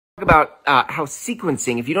about how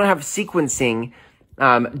sequencing, if you don't have sequencing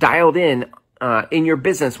dialed in your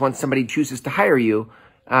business once somebody chooses to hire you,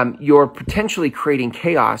 you're potentially creating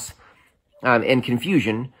chaos and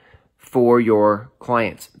confusion for your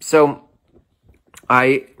clients. So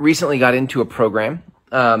I recently got into a program.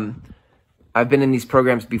 I've been in these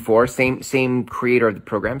programs before, same creator of the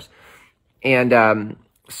programs. And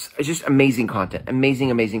it's just amazing content,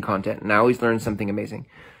 amazing content. And I always learn something amazing.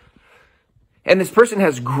 And this person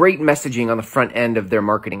has great messaging on the front end of their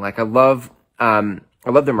marketing. Like I love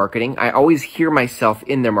their marketing. I always hear myself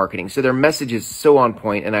in their marketing. So their message is so on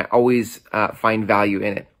point, and I always find value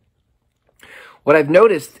in it. What I've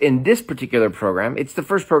noticed in this particular program, it's the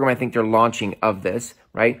first program I think they're launching of this,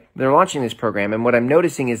 right? They're launching this program. And what I'm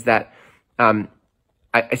noticing is that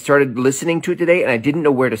I started listening to it today, and I didn't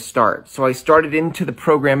know where to start. So I started into the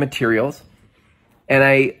program materials, and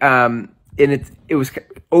it was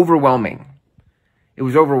overwhelming. It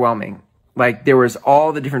was overwhelming. Like there was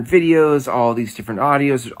all the different videos, all these different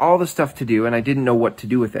audios, all the stuff to do, and I didn't know what to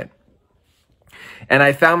do with it. And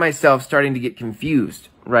I found myself starting to get confused,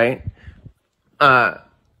 right? And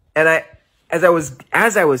as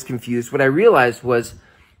I was confused, what I realized was,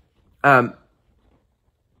 a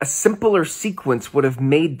simpler sequence would have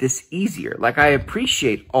made this easier. Like I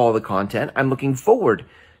appreciate all the content. I'm looking forward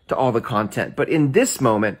to all the content, but in this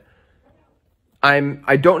moment,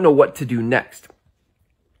 I don't know what to do next.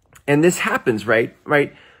 And this happens, right?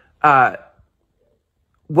 What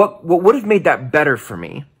would have made that better for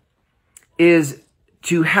me is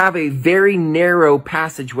to have a very narrow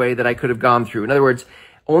passageway that I could have gone through. In other words,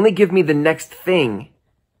 only give me the next thing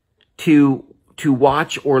to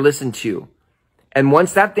watch or listen to. And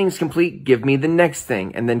once that thing's complete, give me the next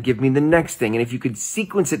thing, and then give me the next thing. And if you could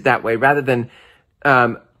sequence it that way, rather than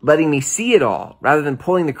letting me see it all, rather than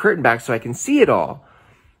pulling the curtain back so I can see it all,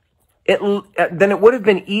 then it would have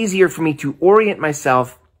been easier for me to orient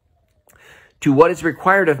myself to what is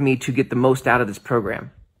required of me to get the most out of this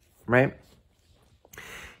program, right?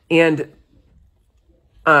 And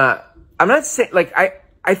I'm not saying, like,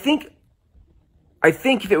 I think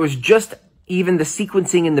if it was just even the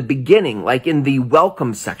sequencing in the beginning, like in the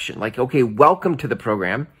welcome section, like, okay, welcome to the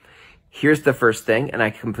program. Here's the first thing, and I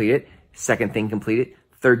complete it. Second thing, complete it.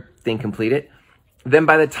 Third thing, complete it. Then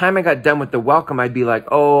by the time I got done with the welcome, I'd be like,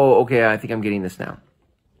 oh, okay, I think I'm getting this now.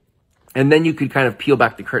 And then you could kind of peel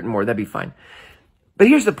back the curtain more. That'd be fine. But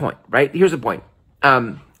here's the point, right? Here's the point.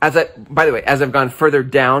 By the way, as I've gone further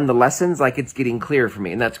down the lessons, like it's getting clearer for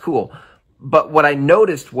me, and that's cool. But what I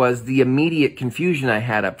noticed was the immediate confusion I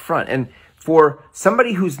had up front. And for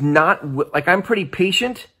somebody who's not, like I'm pretty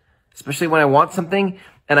patient, especially when I want something,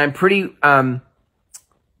 and I'm pretty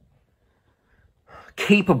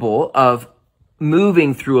capable of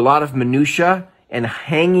moving through a lot of minutia and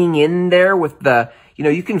hanging in there with the,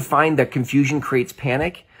 you can find that confusion creates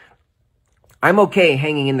panic. I'm okay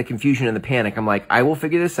hanging in the confusion and the panic. I'm like, I will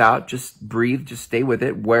figure this out. Just breathe. Just stay with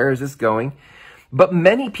it. Where is this going? But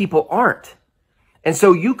many people aren't. And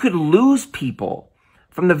so you could lose people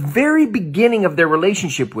from the very beginning of their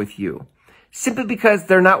relationship with you simply because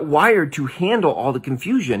they're not wired to handle all the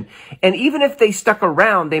confusion. And even if they stuck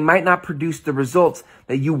around, they might not produce the results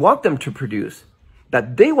that you want them to produce,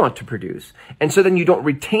 that they want to produce. And so then you don't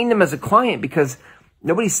retain them as a client because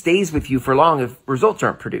nobody stays with you for long if results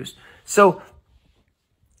aren't produced. So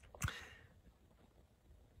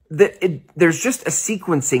there's just a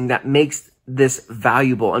sequencing that makes this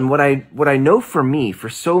valuable. And what I know for me for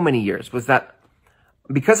so many years was that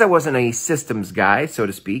because I wasn't a systems guy, so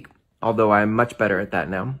to speak, although I'm much better at that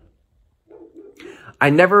now, I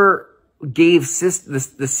never gave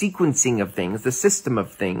the sequencing of things, the system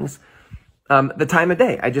of things, the time of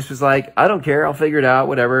day. I just was like, I don't care. I'll figure it out.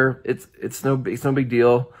 Whatever. It's no big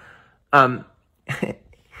deal. It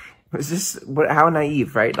was just how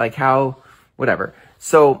naive, right? Like how, whatever.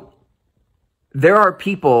 So there are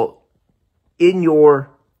people in your,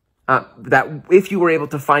 that if you were able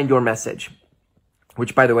to find your message,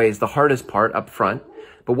 which by the way is the hardest part up front,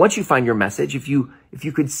 but once you find your message, if you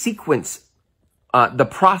could sequence the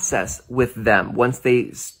process with them once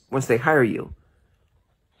they hire you,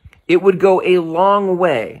 it would go a long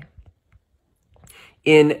way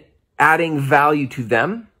in adding value to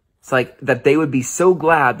them. It's like that they would be so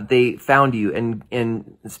glad that they found you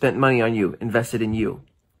and spent money on you, invested in you.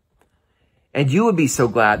 And you would be so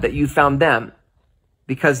glad that you found them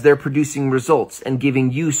because they're producing results and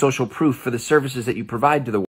giving you social proof for the services that you provide to the world.